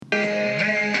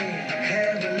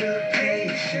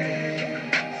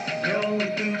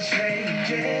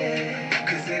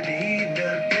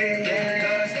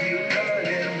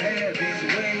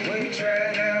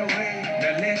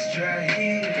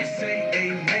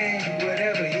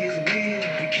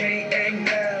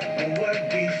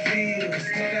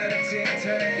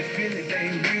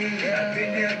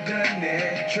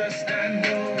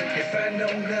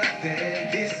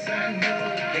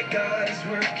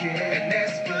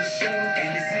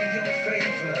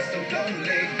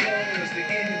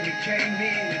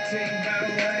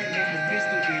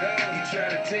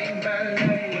Alright,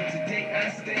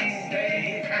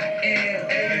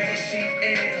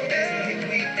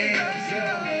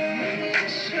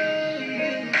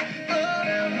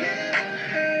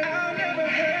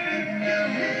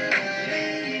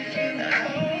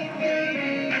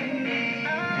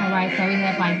 so we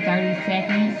have like 30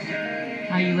 seconds.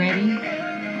 Are you ready? Yeah.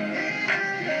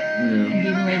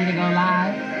 Getting ready to go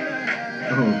live?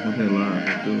 Oh, okay, live.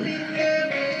 Let's do it.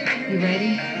 You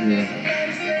ready? Yeah.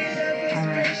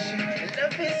 Alright.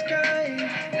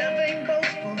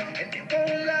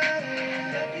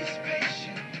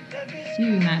 You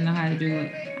do not know how to do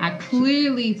it. I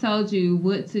clearly told you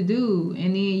what to do,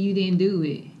 and then you didn't do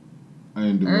it. I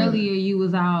didn't do Earlier, you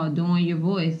was all doing your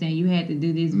voice, and you had to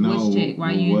do this voice check.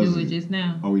 Why you didn't do it just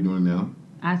now? Are we doing it now?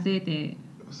 I said that.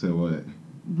 Said what?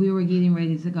 We were getting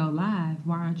ready to go live.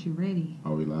 Why aren't you ready?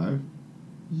 Are we live?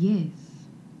 Yes.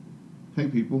 Hey,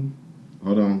 people.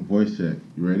 Hold on. Voice check.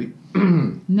 You ready?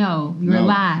 No, you're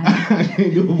live. I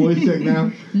can't do a voice check now?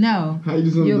 No. How you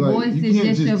just gonna Your be like, voice you is can't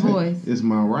just your voice. It's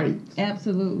my right.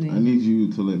 Absolutely. I need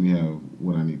you to let me have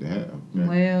what I need to have. Okay?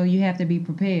 Well, you have to be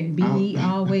prepared. Be ye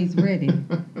always ready.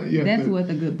 That's what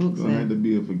the good book says. I had to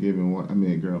be a forgiving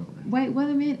girlfriend. Wait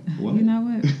a minute. What? You know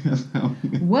what?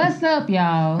 What's up,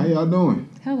 y'all? How y'all doing?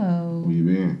 Hello. Where you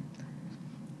been?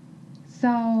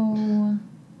 So,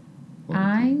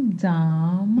 I'm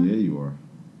Dom. Yeah, you are.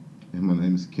 And my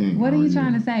name is King. What are you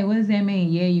trying to say? What does that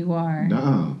mean? Yeah, you are.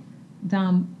 Dom.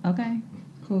 Dom. Okay.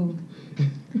 Cool.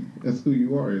 That's who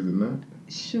you are, is it not?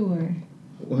 Sure.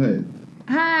 What?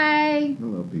 Hi.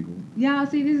 Hello, people. Y'all,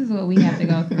 see, this is what we have to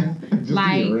go through.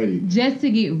 Just to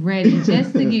get ready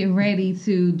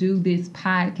to do this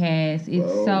podcast.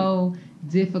 It's so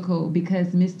difficult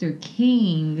because Mr.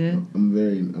 King. I'm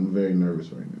very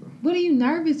nervous right now. What are you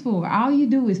nervous for? All you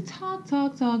do is talk.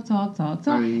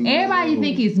 Everybody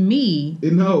think it's me.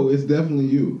 No, it's definitely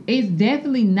you. It's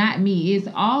definitely not me. It's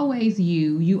always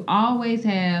you. You always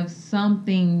have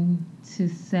something to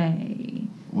say.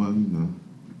 Well,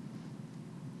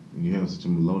 you have such a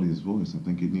melodious voice. I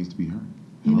think it needs to be heard.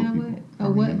 You know what?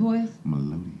 A what voice?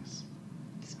 Melodious.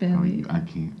 Spell it. I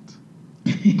can't.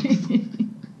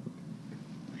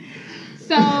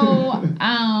 So,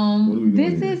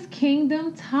 this is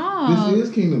Kingdom Talks. This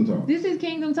is Kingdom Talks. This is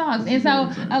Kingdom Talks. And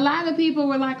so, a lot of people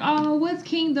were like, oh, what's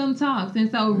Kingdom Talks? And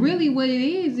so, really what it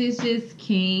is just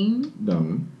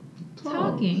Kingdom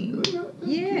talking.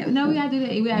 Yeah. No, we got to do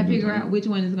that. We got to figure out which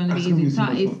one is going to be. Is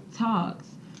it It's Talks.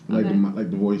 Like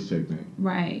the voice check thing.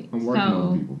 Right. I'm working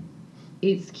on people.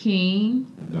 It's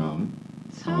Kingdom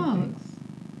Talks.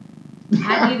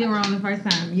 I did it wrong the first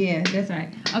time. Yeah, that's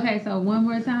right. Okay, so one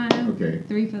more time. Okay.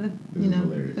 3 for the,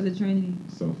 for the Trinity.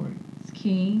 So funny. It's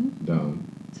Kingdom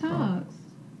Talks.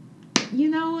 You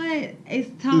know what? It's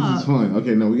Talks. This is fun.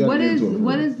 Okay, no, we got to get into it.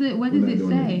 What does it say?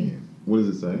 What does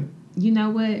it say? You know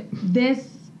what?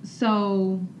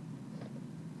 So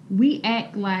we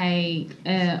act like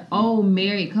an old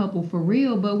married couple for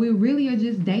real, but we really are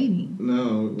just dating.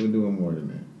 No, we're doing more than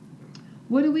that.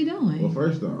 What are we doing? Well,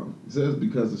 first off, it says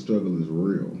because the struggle is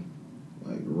real.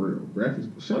 Like real. Graphics.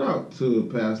 Shout out to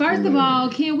Pastor. First of all,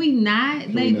 can we not?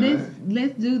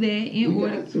 Let's do that in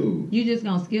order. Got to. You just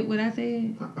gonna skip what I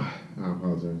said? I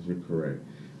apologize. You're correct.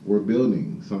 We're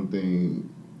building something.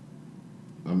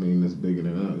 That's bigger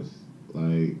than us.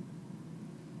 Like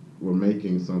we're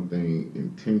making something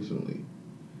intentionally,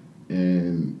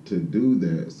 and to do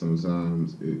that,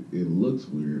 sometimes it looks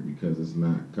weird because it's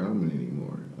not common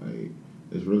anymore. Like.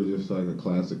 It's really just like a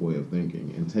classic way of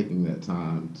thinking and taking that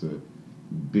time to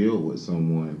build with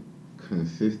someone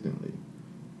consistently.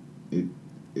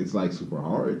 It's like super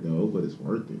hard though, but it's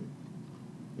worth it.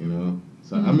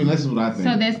 So that's what I think.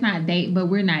 So that's not date, but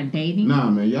we're not dating. Nah,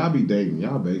 man, y'all be dating.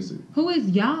 Y'all basic. Who is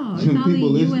y'all? It's only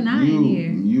you and I in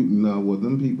here.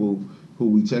 Them people who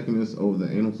we checking this over the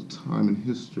annals of time and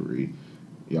history,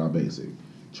 y'all basic.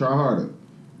 Try harder.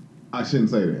 I shouldn't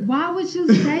say that. Why would you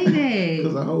say that?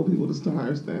 Because I hold people to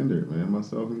higher standard, man,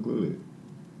 myself included.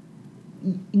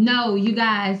 No, you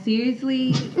guys,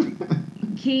 seriously,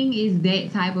 King is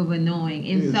that type of annoying.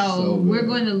 And so we're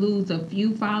going to lose a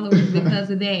few followers because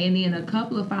of that, and then a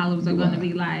couple of followers are going to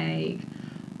be like,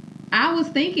 I was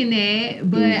thinking that,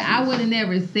 but I would have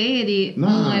never said it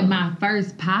on my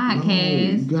first podcast.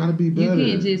 No, you gotta be better.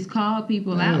 You can't just call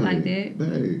people out like that.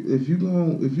 Hey, if you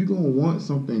gonna want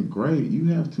something great, you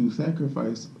have to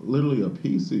sacrifice literally a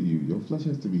piece of you. Your flesh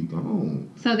has to be gone.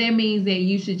 So that means that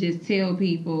you should just tell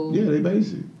people. Yeah, they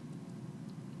basic.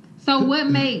 So what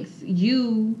makes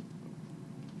you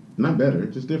not better,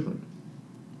 just different?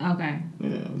 Okay.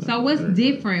 Yeah. So what's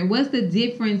different? What's the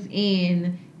difference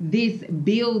in this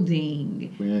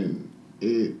building? Man,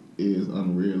 it is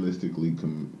unrealistically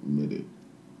committed.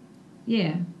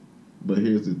 Yeah. But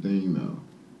here's the thing, though.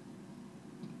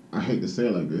 I hate to say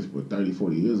it like this, but 30,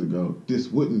 40 years ago, this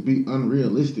wouldn't be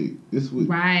unrealistic. This would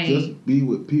just be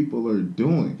what people are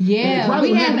doing. Yeah,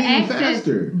 we have access.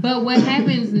 Faster. But what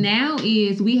happens now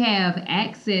is we have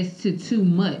access to too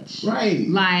much. Right.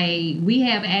 Like, we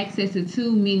have access to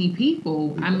too many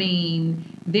people. I mean,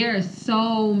 there are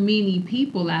so many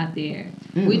people out there,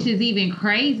 which is even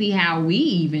crazy how we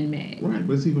even met. Right,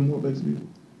 but it's even more basic people.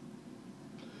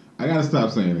 I gotta stop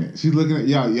saying that. She's looking at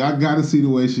y'all. Y'all gotta see the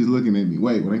way she's looking at me.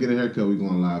 Wait, when I get a haircut, we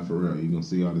going live for real. You're gonna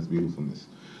see all this beautifulness.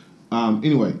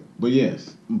 Anyway, but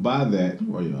yes, by that,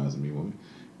 why are you asking me, woman?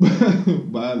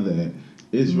 By that,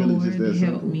 it's Lord, really just that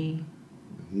simple. Help me.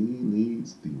 He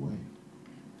leads the way.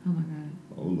 Oh my God.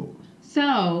 Oh Lord.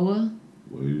 So,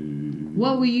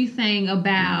 what were you saying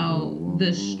about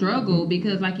the struggle?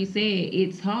 Because, like you said,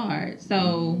 it's hard.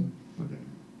 So. Okay.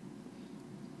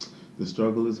 The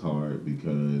struggle is hard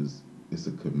because it's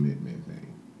a commitment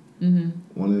thing. Mm-hmm.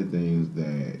 One of the things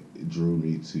that drew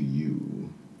me to you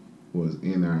was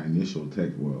in our initial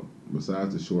text. Well,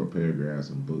 besides the short paragraphs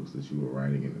and books that you were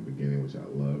writing in the beginning, which I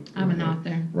loved. I'm an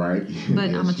author, right? But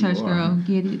yes, I'm a church girl.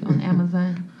 Get it on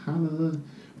Amazon. Holla.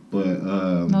 But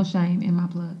no shame in my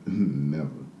plug. Never.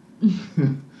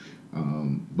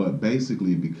 But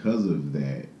basically, because of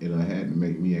that, it had to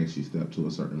make me actually step to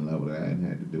a certain level that I hadn't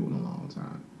had to do in a long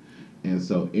time. And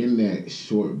so in that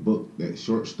short book, that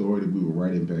short story that we were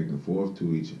writing back and forth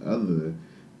to each other,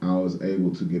 I was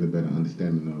able to get a better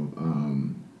understanding of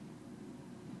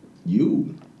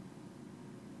you.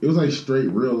 It was like straight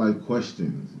real life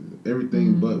questions.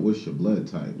 Everything but what's your blood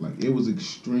type. Like, it was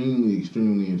extremely,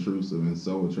 extremely intrusive and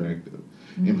so attractive.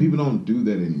 Mm-hmm. And people don't do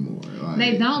that anymore. Like,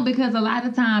 they don't, because a lot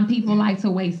of time people like to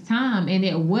waste time. And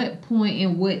at what point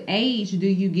and what age do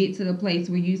you get to the place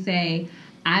where you say,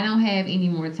 I don't have any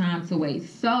more time to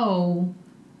waste? So,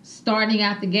 starting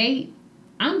out the gate,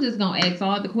 I'm just going to ask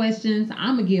all the questions.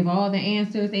 I'm going to give all the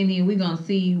answers. And then we're going to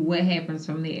see what happens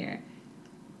from there.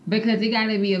 Because it got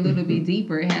to be a little bit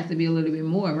deeper. It has to be a little bit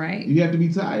more, right? You have to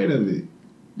be tired of it.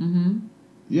 Mm-hmm.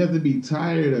 You have to be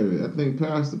tired of it. I think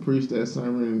Pastor preached that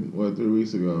sermon, 3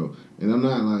 weeks ago. And I'm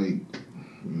not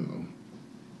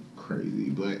crazy,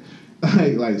 but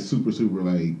like super, super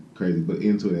crazy, but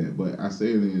into that. But I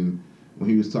said when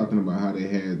he was talking about how they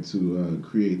had to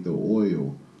create the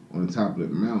oil on the top of the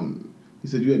mountain, he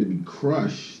said you had to be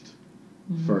crushed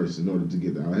first in order to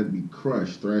get that. I had to be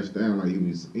crushed, thrashed down.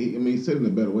 He said it in a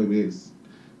better way, but it's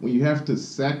when you have to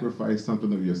sacrifice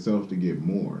something of yourself to get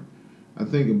more. I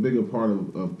think a bigger part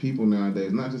of people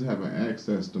nowadays, not just having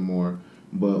access to more,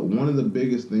 but one of the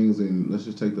biggest things, and let's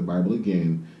just take the Bible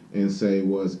again and say,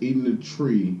 was eating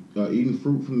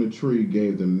fruit from the tree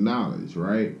gave them knowledge,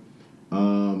 right?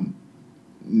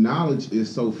 Knowledge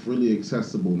is so freely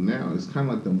accessible now. It's kind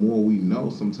of like the more we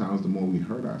know, sometimes the more we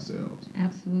hurt ourselves.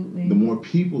 Absolutely. The more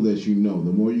people that you know,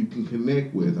 the more you can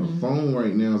connect with. A phone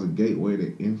right now is a gateway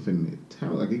to infinite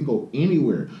talent. Like, it can go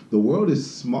anywhere. The world is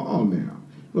small now.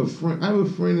 I have a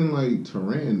friend in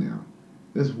Tehran now.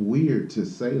 That's weird to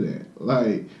say that.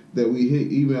 That we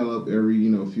hit email up every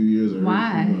few years or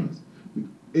every few months.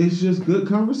 It's just good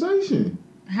conversation.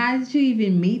 How did you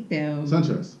even meet them?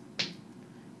 SunTrust.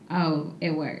 Oh,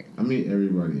 at work. I meet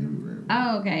everybody everywhere.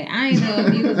 Oh, okay. I ain't know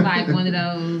if you was one of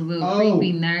those little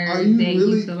creepy nerds that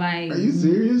used to Are you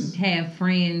serious? Have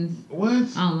friends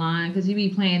online, because you be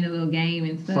playing the little game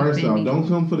and stuff. First off, don't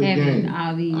come for the game.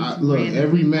 All these look,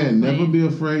 every man, never be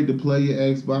afraid to play your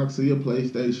Xbox or your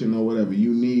PlayStation or whatever.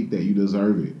 You need that. You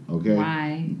deserve it. Okay?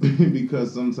 Why?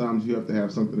 Because sometimes you have to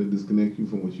have something to disconnect you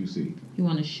from what you see. You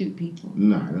want to shoot people?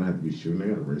 Nah, I don't have to be shooting. They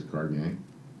got a race car game.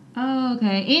 Oh,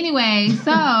 okay. Anyway,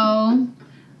 so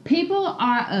people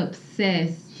are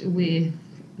obsessed with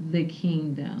the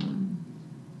kingdom.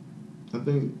 I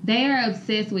think they are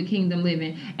obsessed with kingdom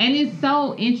living, and it's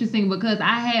so interesting because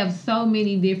I have so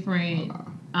many different.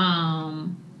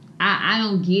 I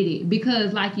don't get it,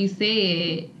 because, like you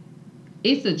said,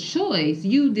 it's a choice.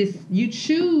 You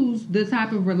choose the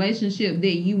type of relationship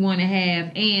that you want to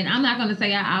have, and I'm not gonna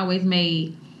say I always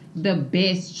made the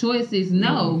best choices.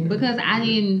 No, because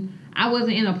I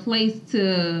wasn't in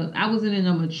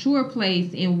a mature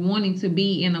place in wanting to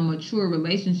be in a mature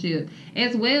relationship,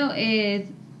 as well as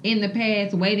in the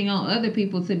past waiting on other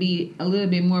people to be a little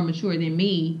bit more mature than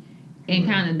me and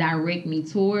kind of direct me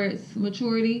towards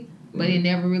maturity. But it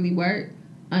never really worked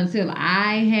until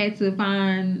I had to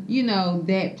find,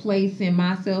 that place in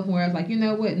myself where I was like, you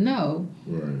know what? No.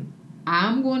 Right.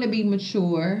 I'm going to be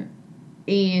mature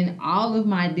in all of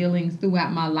my dealings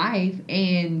throughout my life,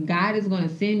 and God is going to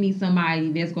send me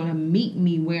somebody that's going to meet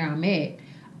me where I'm at.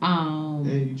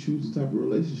 And you choose the type of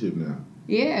relationship now.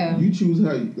 Yeah. You choose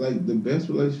how like the best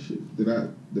relationship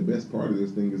the best part of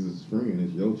this thing is a friend.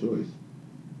 It's your choice.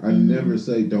 I never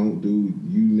say don't do.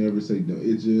 You never say don't.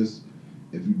 It's just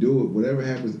if you do it, whatever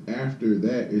happens after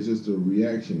that is just a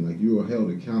reaction. Like you are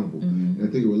held accountable. And I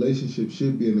think a relationship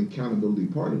should be an accountability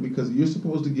partner because you're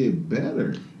supposed to get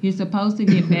better. You're supposed to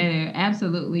get better.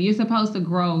 Absolutely. You're supposed to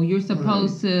grow. You're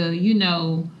supposed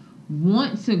to,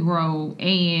 want to grow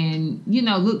and,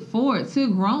 look forward to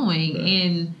growing. Right.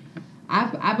 And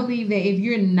I believe that if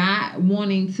you're not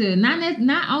wanting to,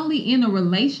 not only in a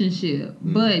relationship,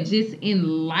 but just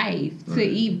in life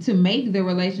to make the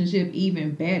relationship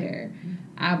even better,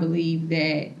 I believe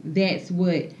that's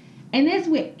with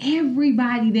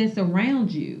everybody that's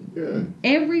around you. Yeah.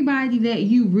 Everybody that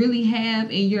you really have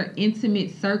in your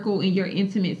intimate circle, in your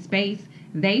intimate space,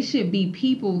 they should be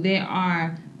people that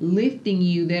are lifting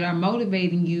you, that are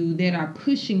motivating you, that are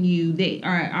pushing you, that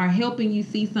are helping you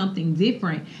see something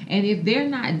different. And if they're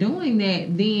not doing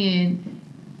that, then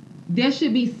there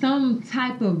should be some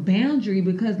type of boundary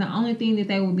because the only thing that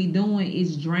they will be doing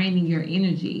is draining your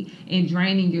energy and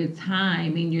draining your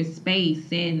time and your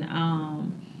space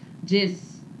and just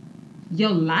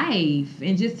your life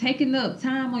and just taking up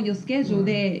time on your schedule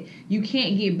that you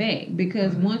can't get back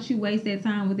because once you waste that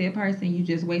time with that person, you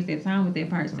just waste that time with that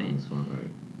person.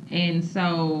 And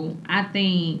so I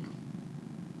think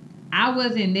I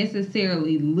wasn't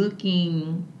necessarily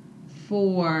looking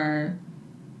for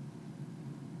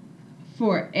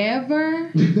forever,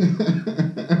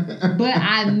 but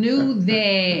I knew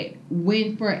that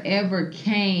when forever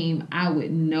came, I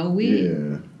would know it.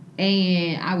 Yeah.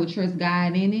 And I would trust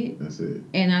God in it. That's it.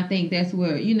 And I think that's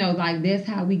where, that's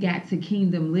how we got to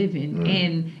kingdom living.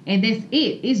 Right. And that's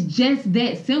it. It's just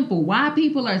that simple. Why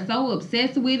people are so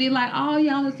obsessed with it, like, oh,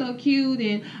 y'all are so cute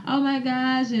and oh my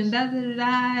gosh and da da da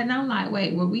da. And I'm like,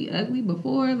 wait, were we ugly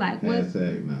before? Like what?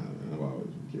 Nah, I've always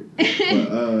been cute.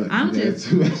 But, I'm just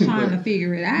trying to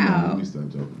figure it out. No, stop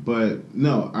joking. But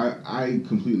no, I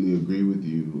completely agree with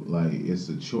you. Like it's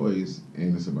a choice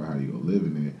and it's about how you gonna live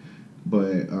in it.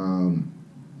 But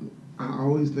I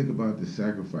always think about the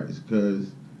sacrifice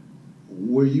because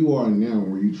where you are now,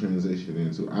 where you transition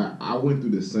into, I went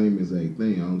through the same exact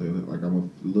thing. I don't think like I'm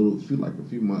a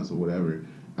few months or whatever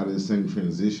out of the same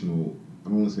transitional. I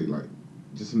don't want to say like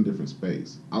just in a different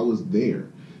space. I was there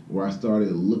where I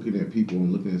started looking at people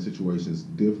and looking at situations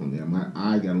differently.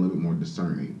 I got a little bit more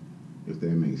discerning, if that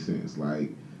makes sense.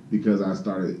 Like because I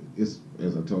started, it's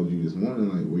as I told you this morning,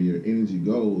 like where your energy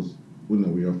goes.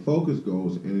 Where your focus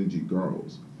goes, energy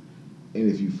grows.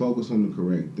 And if you focus on the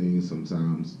correct things,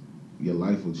 sometimes your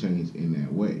life will change in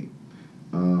that way.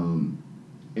 And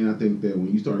I think that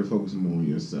when you started focusing more on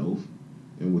yourself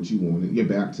and what you wanted, your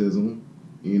baptism,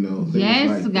 things yes,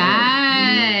 like God,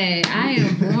 that, I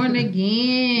am born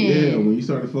again. Yeah, when you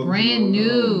started focusing brand on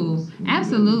new, those,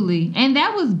 absolutely, and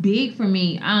that was big for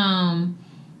me.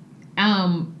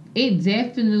 It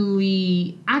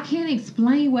definitely, I can't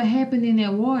explain what happened in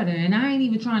that water, and I ain't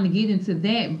even trying to get into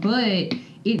that, but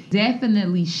it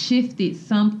definitely shifted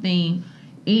something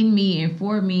in me and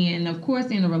for me. And of course,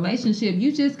 in a relationship,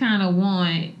 you just kind of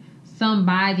want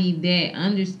somebody that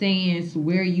understands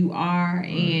where you are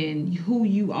and who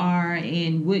you are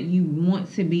and what you want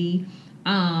to be.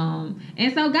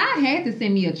 And so God had to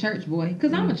send me a church boy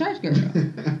because I'm a church girl,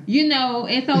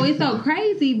 and so it's so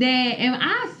crazy that, and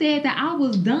I said that I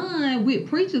was done with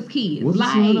preacher's kids. What's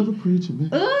like, the son of a preacher, man?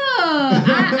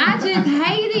 I just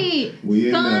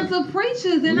hated sons of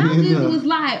preachers, and I just was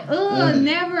like,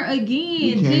 never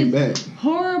again. Just back.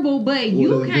 Horrible, but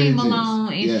you came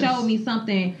along and showed me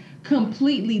something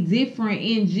completely different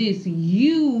in just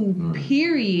you,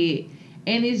 period.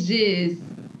 And it's just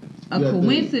a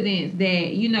coincidence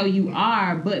that you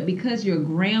are, but because you're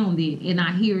grounded, and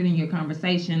I hear it in your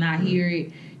conversation, I hear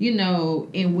it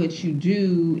in what you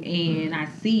do, and I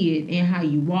see it in how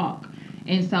you walk.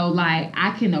 And so like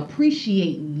I can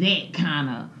appreciate that kind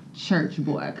of church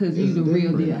boy because you the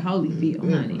real deal Holyfield,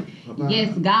 honey.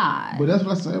 Yes, God. But that's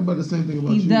what I say about the same thing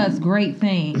about you. He does great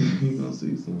things. You gonna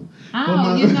see some.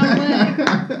 Oh, you know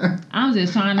what? I'm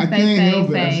just trying to stay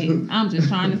safe. I'm just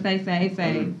trying to stay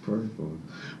safe. Perfect.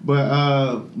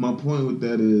 But my point with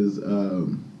that is, I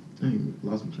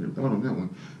lost my train of thought on that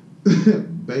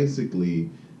one.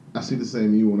 Basically, I see the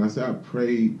same you when I say I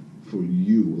prayed for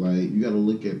you. Like you got to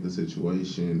look at the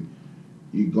situation.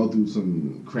 You go through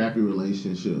some crappy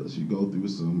relationships. You go through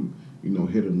some,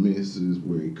 hit or misses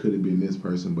where it could have been this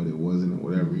person, but it wasn't, or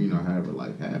whatever. However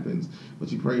life happens. But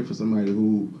you pray for somebody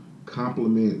who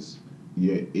complements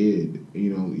your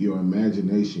your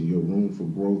imagination, your room for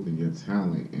growth and your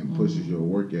talent, and pushes your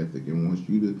work ethic and wants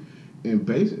you to And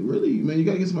basically, really, man, you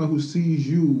gotta get somebody who sees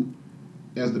you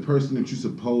as the person that you're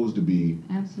supposed to be.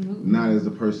 Absolutely. Not as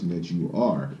the person that you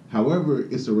are. However,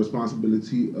 it's a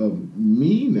responsibility of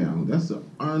me now. That's an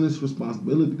earnest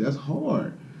responsibility. That's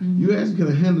hard. Mm-hmm. You actually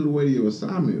can handle the weight of your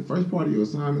assignment. First part of your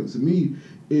assignment to me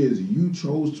is you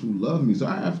chose to love me. So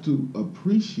I have to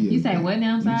appreciate. You say what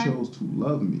now? I'm sorry. You chose to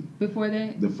love me. Before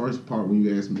that? The first part when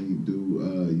you asked me,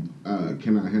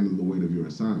 can I handle the weight of your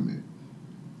assignment?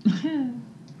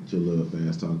 Your little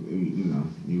fast talk,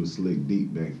 you was slick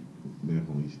deep back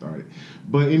when we started.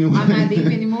 But anyway, I'm not deep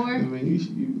anymore. I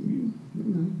mean,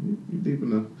 you're deep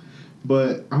enough.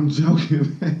 But I'm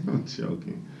joking, man. I'm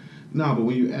joking. No, but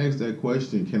when you ask that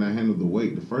question, can I handle the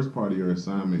weight? The first part of your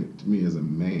assignment to me as a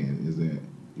man is that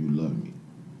you love me.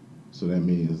 So that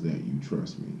means that you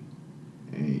trust me,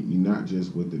 and you're not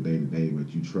just with the day to day,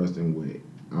 but you trust in what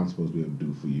I'm supposed to be able to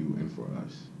do for you and for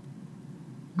us.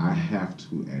 I have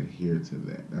to adhere to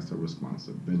that. That's a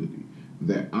responsibility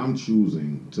that I'm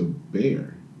choosing to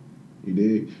bear. You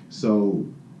dig? So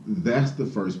that's the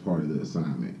first part of the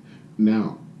assignment.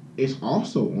 Now, it's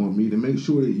also on me to make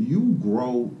sure that you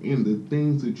grow in the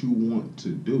things that you want to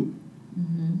do.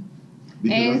 Mm-hmm.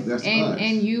 Because that's us.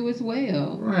 And you as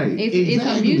well. Right. It's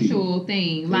a mutual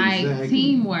thing. Like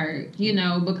teamwork,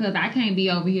 because I can't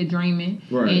be over here dreaming.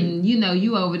 Right. And,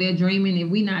 you over there dreaming if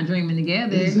we not dreaming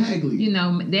together. Exactly.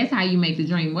 That's how you make the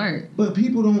dream work. But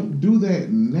people don't do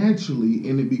that naturally,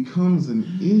 and it becomes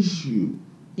an issue.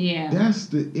 Yeah. That's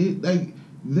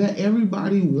that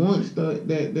everybody wants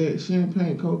that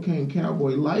champagne, cocaine,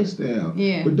 cowboy lifestyle.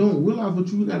 Yeah. But don't realize what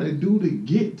you gotta do to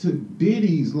get to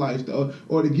Diddy's lifestyle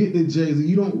or to get to Jay-Z.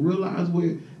 You don't realize what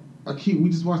we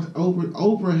just watched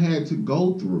Oprah had to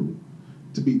go through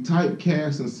to be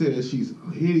typecast and said she's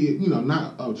hideous,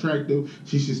 not attractive.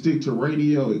 She should stick to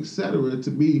radio, etc. to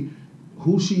be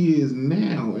who she is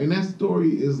now. And that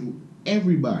story is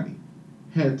everybody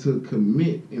had to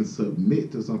commit and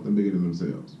submit to something bigger than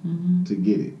themselves to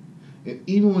get it. And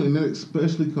even when that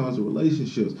especially comes to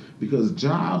relationships, because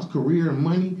jobs, career, and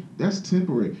money, that's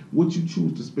temporary. What you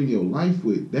choose to spend your life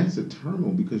with, that's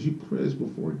eternal because you put us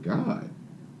before God.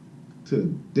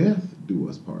 To death do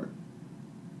us part.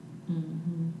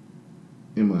 Mm-hmm.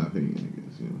 In my opinion, I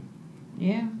guess,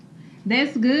 Yeah.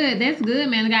 That's good,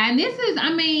 man. And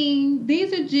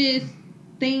these are just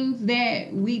things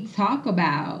that we talk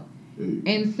about.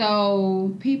 And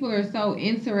so people are so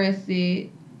interested,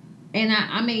 and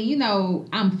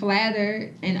I'm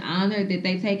flattered and honored that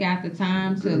they take out the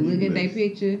time to look at their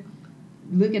picture,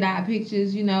 look at our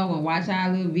pictures, and watch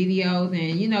our little videos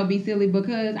and, be silly,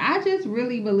 because I just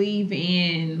really believe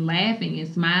in laughing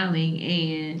and smiling,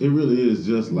 and it really is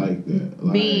just like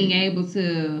that. Being able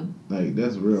to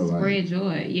that's real spread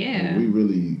joy. Yeah. We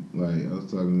really, I was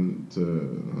talking to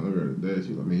her today,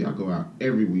 she was like, y'all go out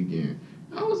every weekend.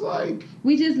 I was like,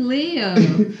 we just live.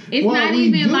 It's not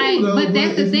even but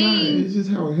that's the thing. It's just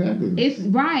how it happens. It's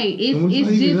right.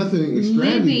 It's just nothing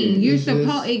living. You're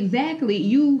supposed exactly.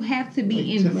 You have to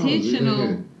be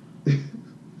intentional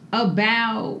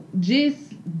about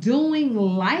just doing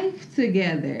life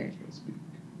together.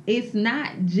 It's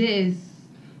not just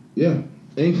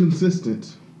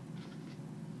inconsistent.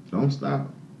 Don't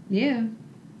stop. Yeah.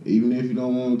 Even if you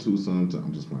don't want to, sometimes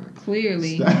I'm just playing.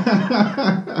 Clearly.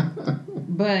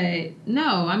 But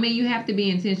no, you have to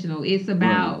be intentional. It's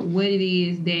about what it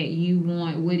is that you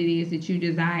want, what it is that you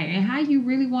desire, and how you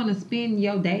really want to spend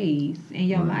your days and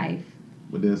your life.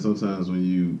 But then sometimes when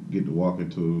you get to walk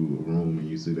into a room and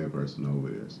you see that person over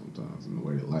there, sometimes in the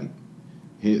way that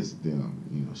hits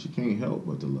them, she can't help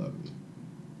but to love you.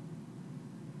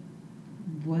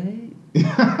 What?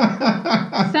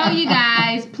 So you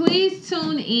guys, please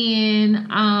tune in.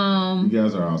 You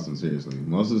guys are awesome, seriously.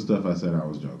 Most of the stuff I said, I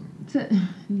was joking.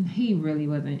 He really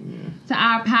wasn't. Yeah. To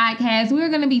our podcast, we're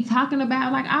going to be talking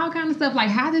about all kind of stuff,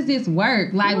 how does this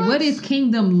work? What is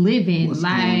kingdom living? What's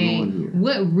going on here?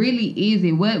 What really is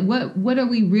it? What are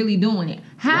we really doing it?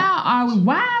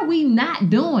 Why are we not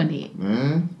doing it?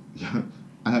 Man,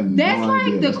 I have That's no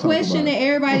idea. The question that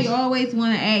everybody always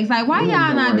want to ask. Why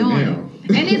y'all not doing it?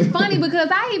 And it's funny because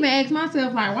I even ask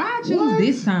myself, why I choose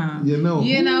this time? But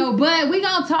we're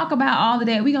going to talk about all of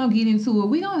that. We're going to get into it.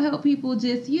 We're going to help people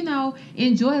just,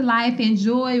 enjoy life,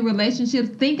 enjoy relationships,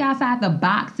 think outside the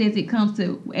box when it comes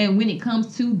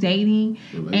to dating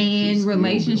and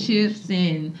relationships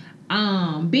and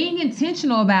being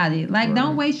intentional about it.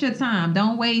 Don't waste your time.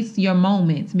 Don't waste your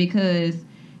moments because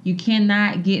you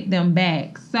cannot get them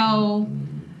back. So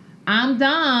I'm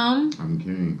Dom. I'm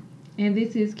King. And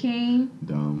this is King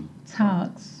Dumb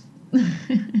Talks. Have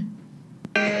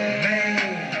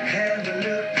a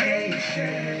little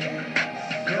patience.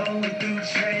 Going through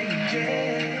changes.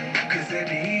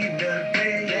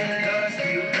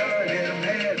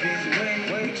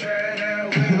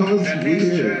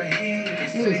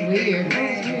 It was weird.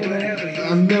 I've never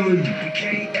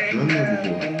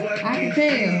before. I can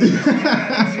tell.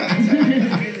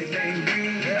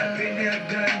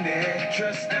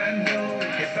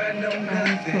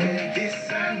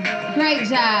 Great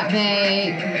job,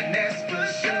 babe.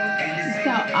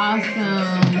 So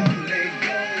awesome.